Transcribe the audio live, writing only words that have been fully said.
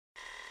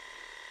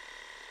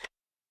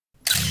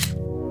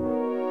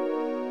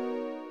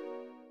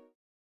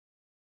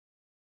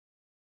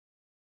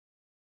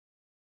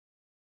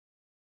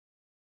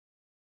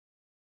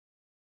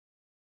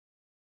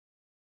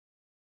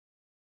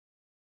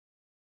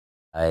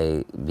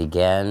I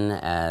began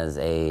as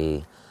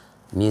a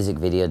music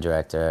video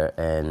director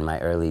in my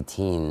early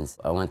teens.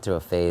 I went through a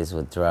phase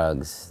with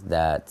drugs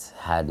that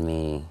had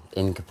me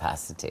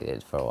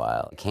incapacitated for a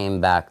while. I came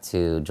back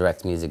to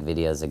direct music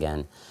videos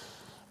again,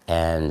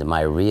 and my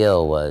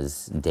reel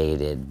was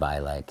dated by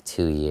like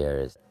 2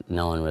 years.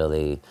 No one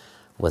really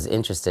was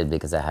interested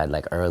because I had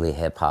like early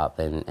hip hop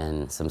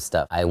and some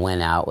stuff. I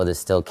went out with a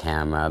still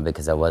camera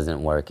because I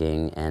wasn't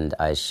working, and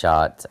I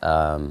shot,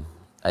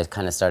 I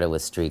kind of started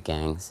with street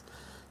gangs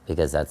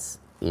because that's,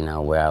 you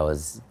know, where I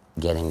was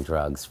getting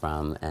drugs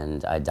from,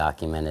 and I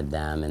documented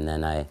them, and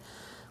then I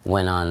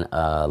went on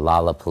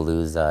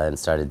Lollapalooza and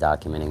started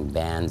documenting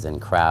bands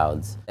and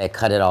crowds. I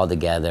cut it all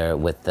together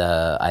with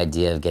the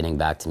idea of getting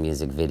back to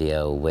music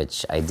video,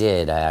 which I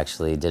did. I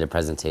actually did a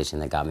presentation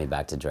that got me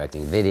back to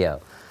directing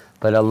video.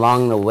 But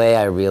along the way,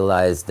 I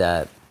realized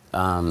that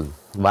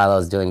while I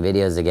was doing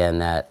videos again,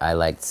 that I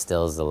liked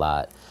stills a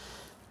lot.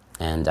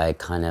 And I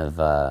kind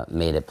of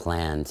made a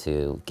plan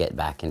to get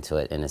back into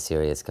it in a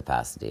serious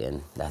capacity,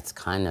 and that's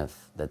kind of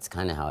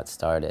how it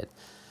started.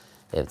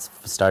 It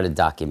started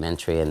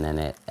documentary, and then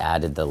it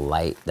added the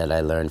light that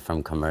I learned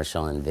from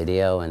commercial and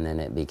video, and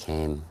then it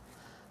became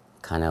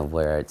kind of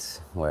where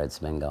it's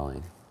been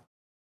going.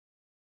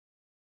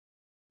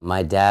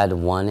 My dad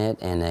won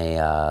it in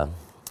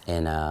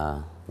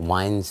a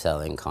wine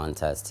selling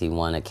contest. He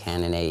won a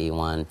Canon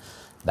AE1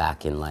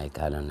 back in, like,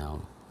 I don't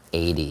know,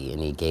 '80,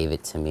 and he gave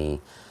it to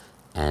me.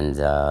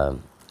 And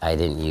I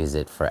didn't use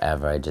it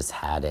forever, I just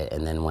had it.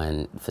 And then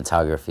when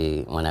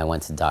I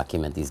went to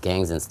document these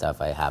gangs and stuff,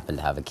 I happened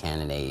to have a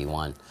Canon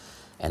AE1,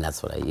 and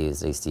that's what I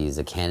used. I used to use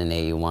a Canon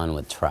AE1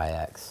 with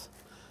Tri-X,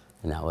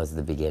 and that was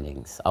the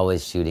beginnings.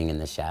 Always shooting in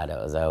the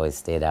shadows. I always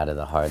stayed out of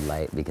the hard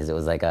light because it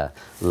was like a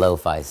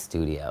lo-fi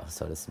studio,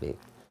 so to speak.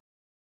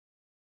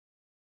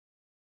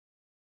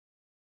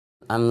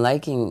 I'm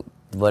liking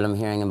what I'm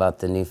hearing about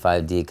the new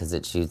 5D because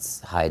it shoots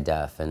high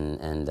def,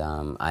 and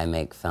I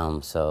make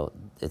film, so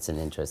it's an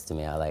interest to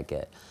me. I like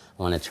it.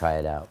 I want to try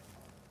it out.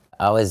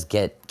 I always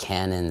get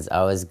Canons. I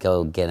always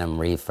go get them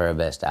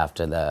refurbished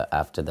after the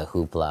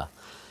hoopla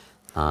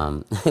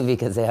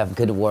because they have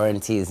good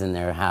warranties and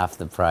they're half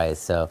the price.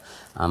 So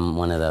I'm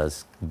one of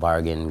those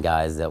bargain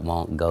guys that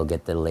won't go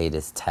get the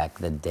latest tech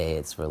the day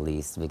it's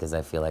released because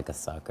I feel like a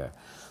sucker.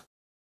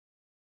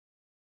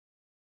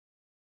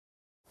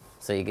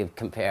 So you could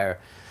compare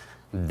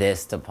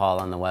this to Paul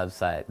on the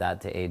website,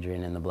 that to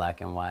Adrian in the black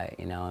and white,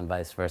 you know, and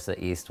vice versa,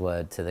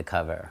 Eastwood to the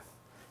cover.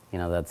 You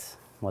know, that's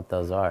what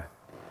those are.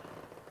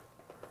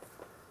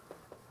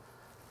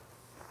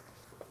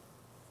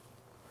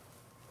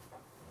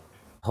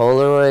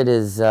 Polaroid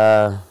is,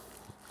 I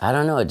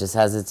don't know, it just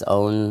has its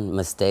own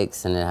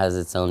mistakes and it has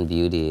its own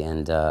beauty,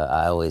 and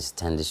I always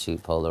tend to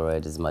shoot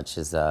Polaroid as much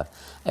as,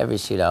 every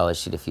shoot I always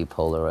shoot a few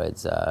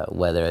Polaroids,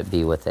 whether it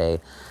be with a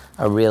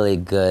really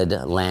good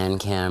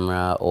land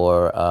camera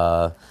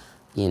or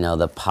you know,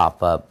 the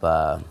pop-up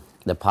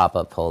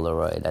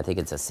Polaroid. I think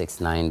it's a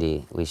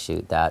 690. We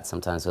shoot that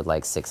sometimes with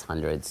like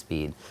 600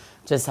 speed,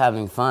 just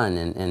having fun.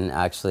 And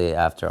actually,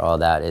 after all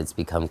that, it's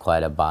become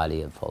quite a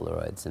body of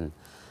Polaroids, and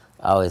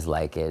I always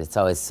like it. It's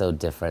always so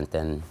different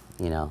than,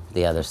 you know,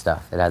 the other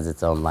stuff. It has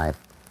its own life.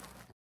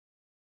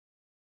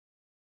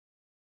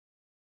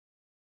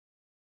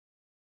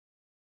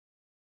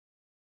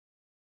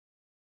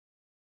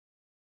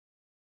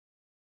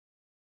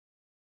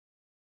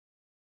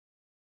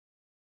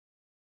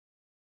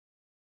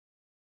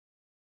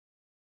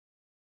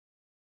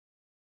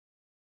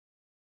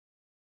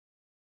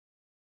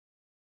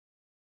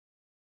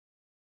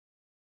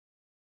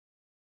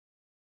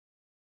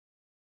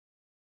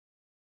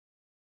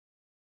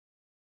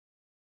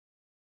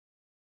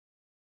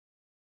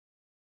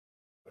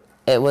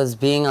 It was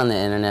being on the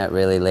internet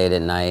really late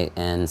at night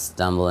and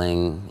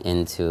stumbling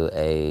into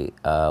a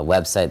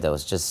website that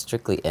was just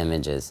strictly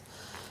images.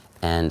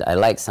 And I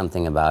liked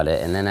something about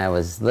it. And then I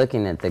was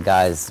looking at the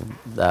guy's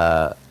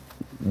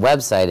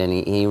website, and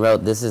he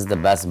wrote, "This is the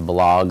best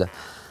blog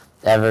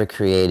ever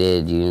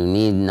created. You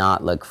need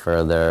not look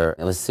further."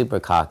 It was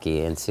super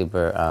cocky and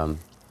super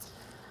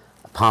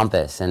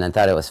pompous, and I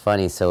thought it was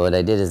funny. So what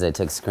I did is I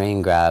took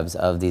screen grabs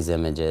of these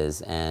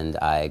images, and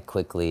I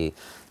quickly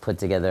put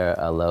together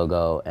a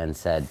logo and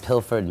said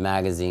 "Pilfered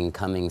magazine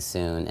coming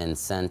soon," and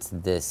sent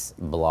this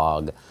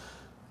blog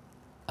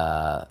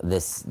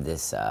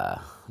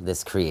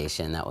this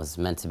creation that was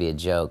meant to be a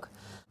joke.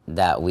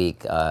 That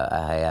week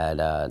I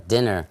had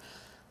dinner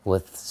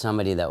with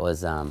somebody that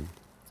was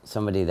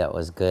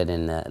good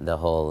in the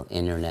whole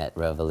internet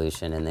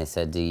revolution, and they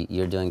said,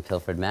 "You're doing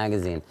Pilfered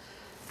magazine?"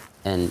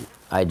 And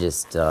I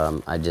just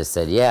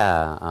said,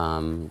 "Yeah,"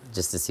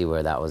 just to see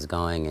where that was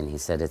going. And he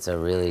said, "It's a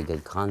really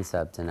good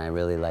concept, and I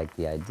really like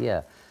the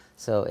idea."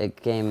 So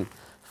it came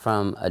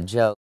from a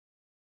joke.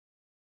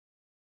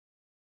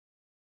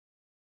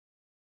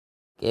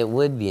 It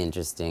would be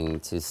interesting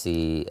to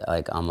see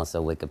like almost a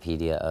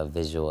Wikipedia of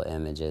visual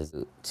images,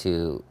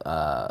 to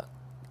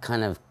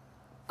kind of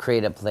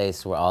create a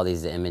place where all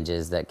these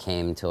images that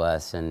came to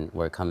us and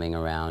were coming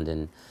around,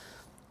 and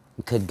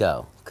could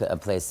go, a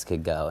place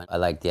could go. I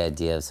like the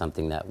idea of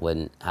something that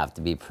wouldn't have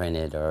to be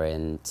printed or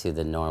into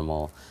the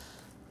normal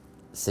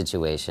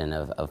situation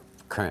of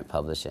current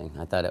publishing.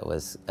 I thought it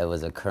was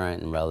a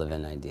current and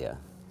relevant idea.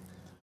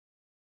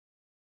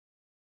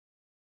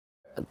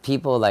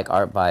 People like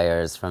art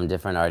buyers from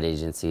different art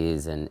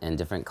agencies and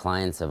different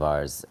clients of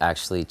ours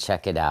actually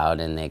check it out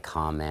and they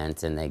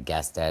comment and they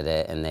guest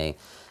edit and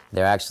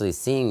they're actually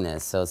seeing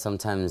this. So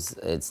sometimes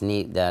it's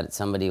neat that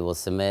somebody will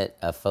submit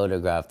a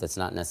photograph that's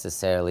not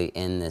necessarily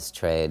in this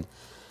trade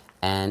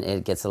and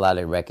it gets a lot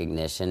of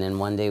recognition, and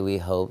one day we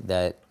hope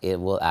that it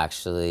will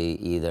actually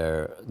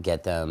either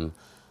get them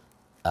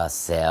a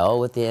sale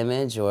with the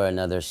image or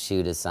another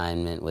shoot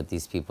assignment with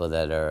these people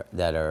that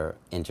are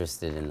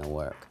interested in the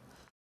work.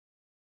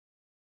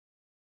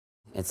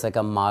 It's like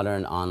a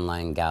modern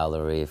online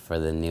gallery for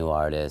the new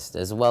artist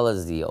as well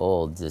as the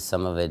old.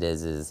 Some of it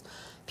is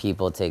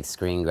people take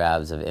screen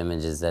grabs of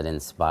images that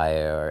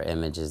inspire or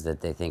images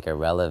that they think are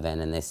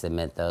relevant, and they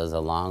submit those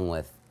along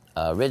with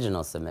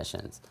original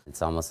submissions.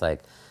 It's almost like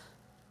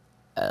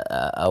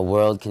a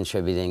world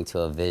contributing to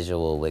a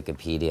visual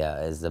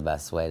Wikipedia is the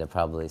best way to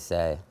probably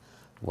say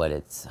what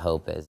its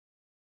hope is.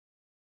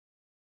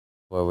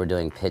 Where we're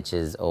doing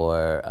pitches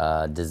or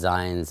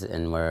designs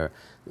and we're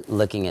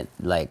looking at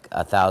like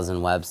 1,000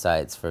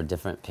 websites for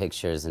different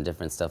pictures and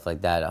different stuff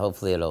like that.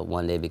 Hopefully it'll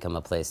one day become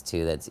a place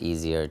too that's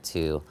easier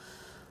to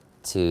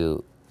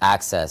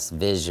access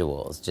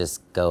visuals.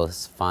 Just go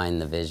find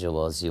the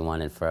visuals you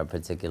wanted for a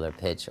particular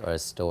pitch or a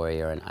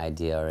story or an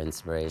idea or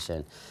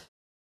inspiration.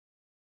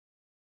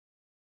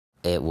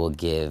 It will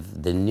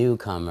give the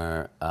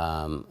newcomer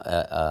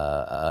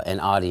an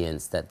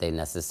audience that they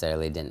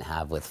necessarily didn't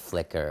have with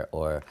Flickr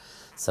or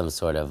some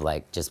sort of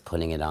like just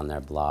putting it on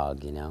their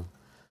blog, you know?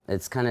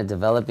 It's kind of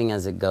developing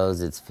as it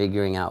goes. It's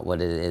figuring out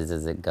what it is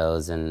as it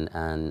goes, and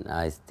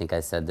I think I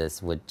said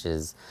this, which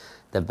is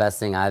the best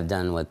thing I've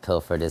done with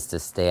Pilfered is to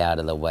stay out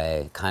of the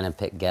way, kind of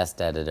pick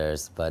guest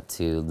editors, but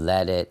to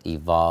let it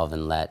evolve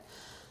and let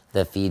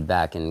the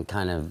feedback and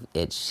kind of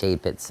it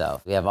shape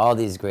itself. We have all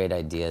these great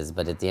ideas,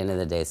 but at the end of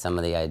the day, some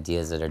of the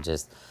ideas that are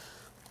just,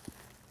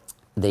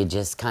 they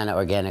just kind of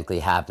organically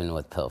happen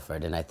with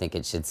Pilfered, and I think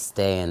it should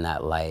stay in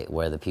that light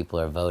where the people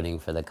are voting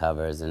for the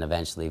covers and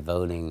eventually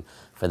voting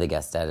for the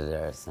guest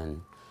editors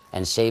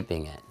and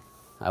shaping it.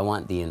 I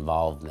want the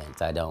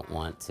involvement. I don't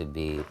want to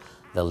be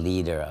the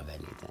leader of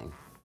anything.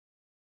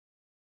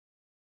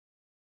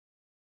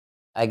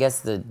 I guess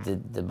the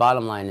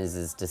bottom line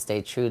is to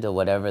stay true to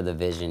whatever the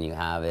vision you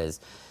have is,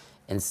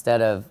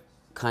 instead of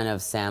kind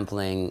of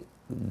sampling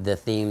the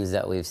themes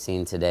that we've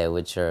seen today,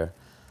 which are,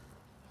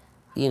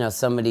 you know,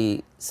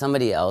 somebody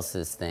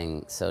else's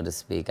thing, so to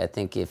speak. I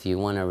think if you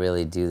want to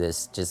really do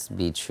this, just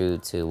be true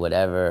to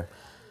whatever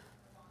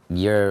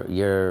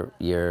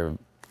you're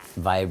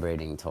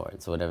vibrating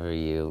towards, whatever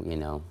you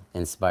know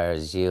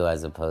inspires you,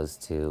 as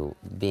opposed to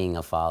being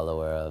a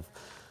follower of,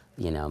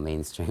 you know,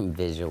 mainstream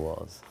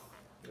visuals.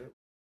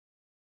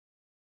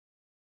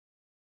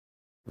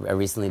 I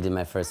recently did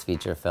my first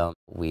feature film.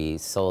 We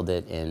sold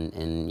it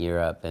in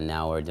Europe, and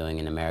now we're doing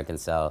an American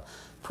sell,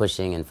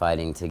 pushing and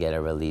fighting to get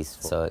a release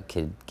so it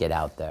could get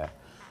out there.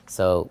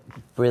 So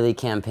really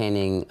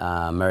campaigning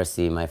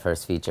Mercy, my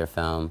first feature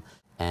film,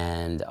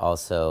 and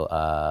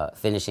also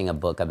finishing a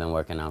book I've been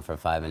working on for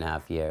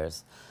 5.5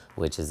 years,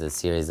 which is a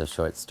series of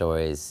short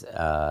stories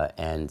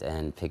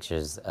and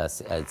pictures.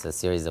 It's a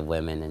series of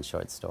women and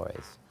short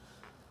stories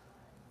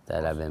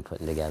that I've been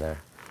putting together.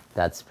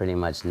 That's pretty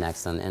much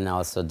next on, and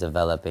also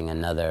developing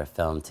another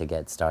film to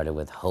get started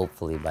with,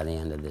 hopefully by the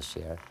end of this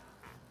year.